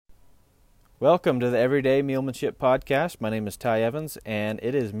Welcome to the Everyday Mulemanship Podcast. My name is Ty Evans, and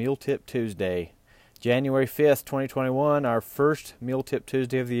it is Mule Tip Tuesday, January 5th, 2021, our first Mule Tip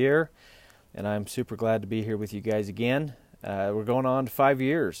Tuesday of the year, and I'm super glad to be here with you guys again. We're going on to 5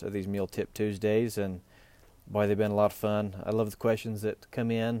 years of these Mule Tip Tuesdays, and boy, they've been a lot of fun. I love the questions that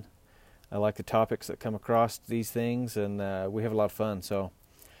come in. I like the topics that come across these things, and we have a lot of fun. So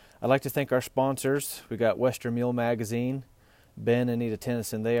I'd like to thank our sponsors. We got Western Mule Magazine, Ben and Anita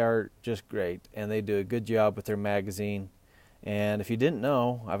Tennyson. They are just great, and they do a good job with their magazine. And if you didn't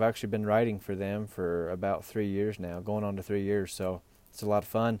know, I've actually been writing for them for about 3 years now, going on to 3 years. So it's a lot of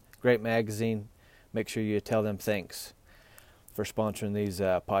fun. Great magazine. Make sure you tell them thanks for sponsoring these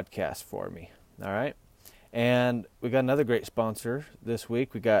podcasts for me. All right. And we got another great sponsor this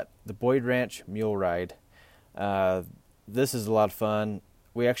week. We got the Boyd Ranch Mule Ride. This is a lot of fun.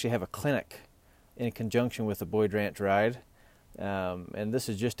 We actually have a clinic in conjunction with the Boyd Ranch Ride. And this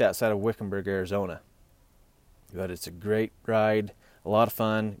is just outside of Wickenburg, Arizona. But it's a great ride, a lot of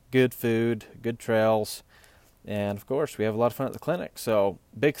fun, good food, good trails, and of course we have a lot of fun at the clinic. So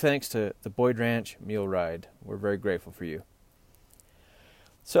big thanks to the Boyd Ranch Mule Ride. We're very grateful for you.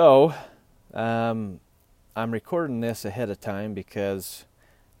 So I'm recording this ahead of time because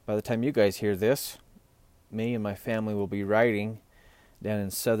by the time you guys hear this, me and my family will be riding down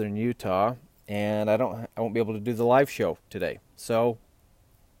in southern Utah. And I won't be able to do the live show today. So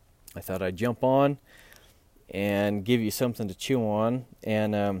I thought I'd jump on and give you something to chew on.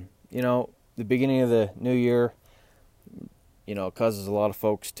 And, the beginning of the new year, causes a lot of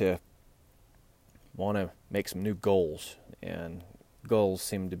folks to want to make some new goals. And goals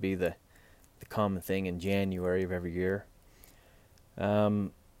seem to be the common thing in January of every year. For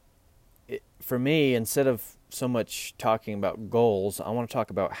me, instead of so much talking about goals, I want to talk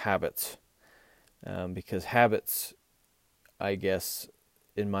about habits. Because habits, I guess,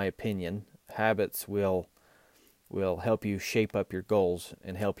 in my opinion, habits will help you shape up your goals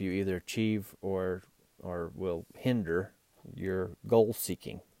and help you either achieve or will hinder your goal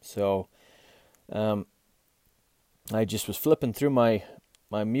seeking. So I just was flipping through my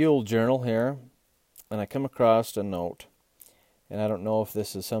mule journal here, and I come across a note. And I don't know if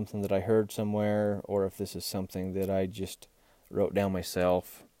this is something that I heard somewhere or if this is something that I just wrote down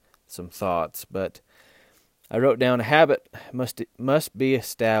myself. Some thoughts, but I wrote down a habit must be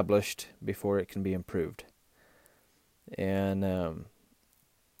established before it can be improved. And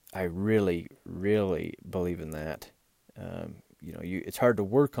I really, really believe in that. It's hard to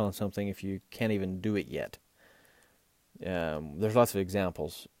work on something if you can't even do it yet. There's lots of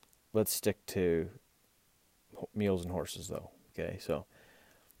examples. Let's stick to mules and horses, though. Okay, so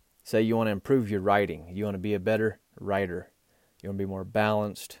say you want to improve your riding. You want to be a better rider. You want to be more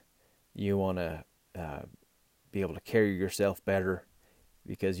balanced. You want to be able to carry yourself better,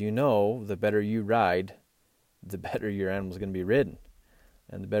 because the better you ride, the better your animal's going to be ridden,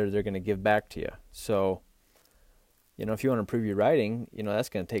 and the better they're going to give back to you. So, if you want to improve your riding, that's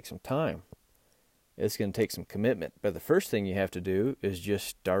going to take some time. It's going to take some commitment. But the first thing you have to do is just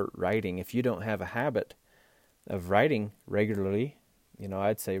start riding. If you don't have a habit of riding regularly,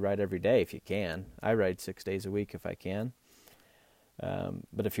 I'd say ride every day if you can. I ride 6 days a week if I can.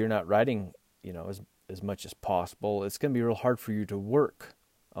 But if you're not riding, as much as possible, it's going to be real hard for you to work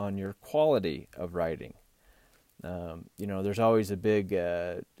on your quality of riding. There's always a big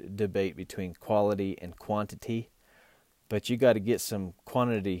debate between quality and quantity, but you got to get some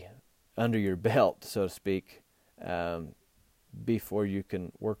quantity under your belt, so to speak, before you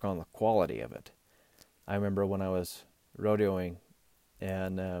can work on the quality of it. I remember when I was rodeoing,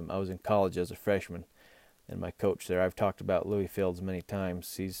 and I was in college as a freshman. And my coach there, I've talked about Louis Fields many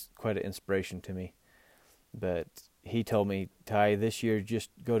times. He's quite an inspiration to me. But he told me, Ty, this year just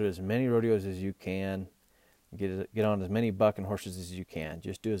go to as many rodeos as you can. Get on as many bucking horses as you can.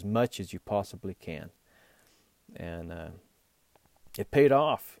 Just do as much as you possibly can. And it paid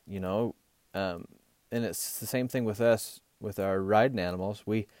off, And it's the same thing with us, with our riding animals.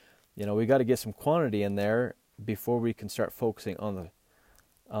 We got to get some quantity in there before we can start focusing on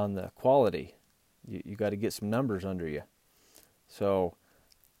the quality. You got to get some numbers under you. So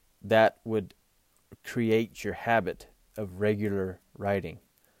that would create your habit of regular riding.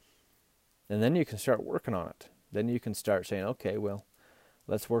 And then you can start working on it. Then you can start saying, okay, well,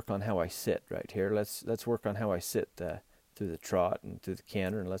 let's work on how I sit right here. Let's work on how I sit through the trot and through the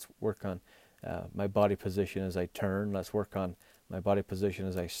canter, and let's work on my body position as I turn. Let's work on my body position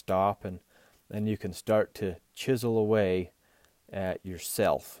as I stop, and then you can start to chisel away at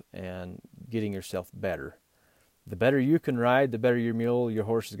yourself and getting yourself better. The better you can ride, the better your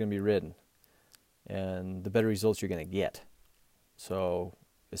horse is going to be ridden, and the better results you're going to get. So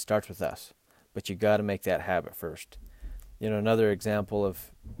it starts with us. but you got to make that habit first. Another example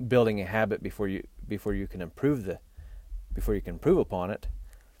of building a habit before you can improve upon it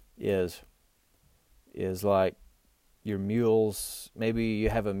is like your mules. Maybe you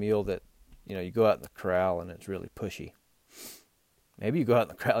have a mule that you go out in the corral and it's really pushy. Maybe you go out in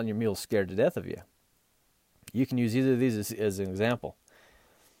the corral and your mule's scared to death of you. You can use either of these as an example.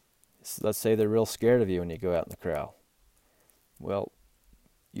 So let's say they're real scared of you when you go out in the corral. Well,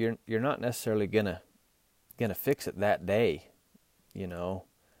 you're not necessarily gonna fix it that day. The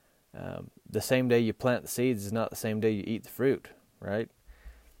same day you plant the seeds is not the same day you eat the fruit, right?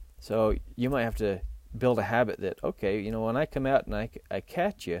 So you might have to build a habit that, okay, when I come out and I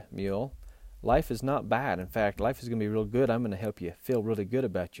catch you, mule, life is not bad. In fact, life is going to be real good. I'm going to help you feel really good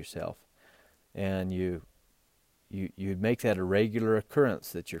about yourself. And you make that a regular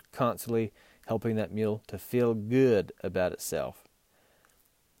occurrence, that you're constantly helping that mule to feel good about itself.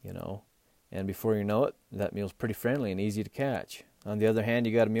 And before you know it, that mule's pretty friendly and easy to catch. On the other hand,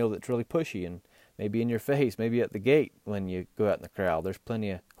 you got a mule that's really pushy and maybe in your face, maybe at the gate when you go out in the corral. There's plenty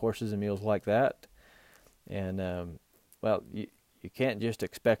of horses and mules like that. And, you can't just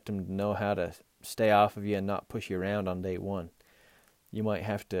expect them to know how to stay off of you and not push you around on day one. You might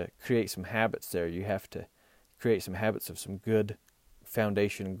have to create some habits there. You have to create some habits of some good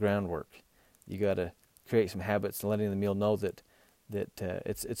foundation and groundwork. You got to create some habits and letting the mule know that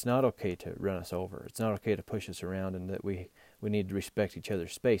it's not okay to run us over. It's not okay to push us around, and that we need to respect each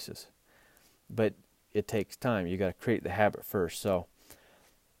other's spaces. But it takes time. You got to create the habit first. So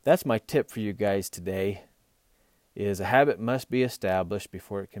that's my tip for you guys today, is a habit must be established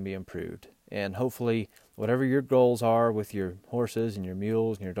before it can be improved. And hopefully, whatever your goals are with your horses and your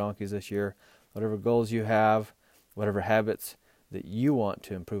mules and your donkeys this year, whatever goals you have, whatever habits that you want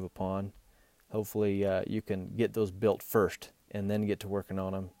to improve upon, hopefully you can get those built first and then get to working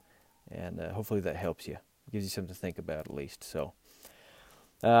on them. And hopefully that helps you. Gives you something to think about at least. So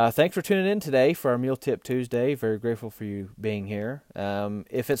thanks for tuning in today for our Mule Tip Tuesday. Very grateful for you being here.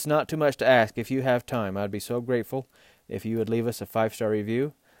 If it's not too much to ask, if you have time, I'd be so grateful if you would leave us a 5-star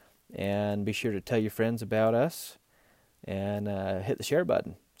review, and be sure to tell your friends about us, and hit the share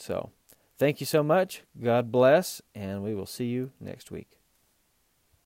button. So thank you so much. God bless, and we will see you next week.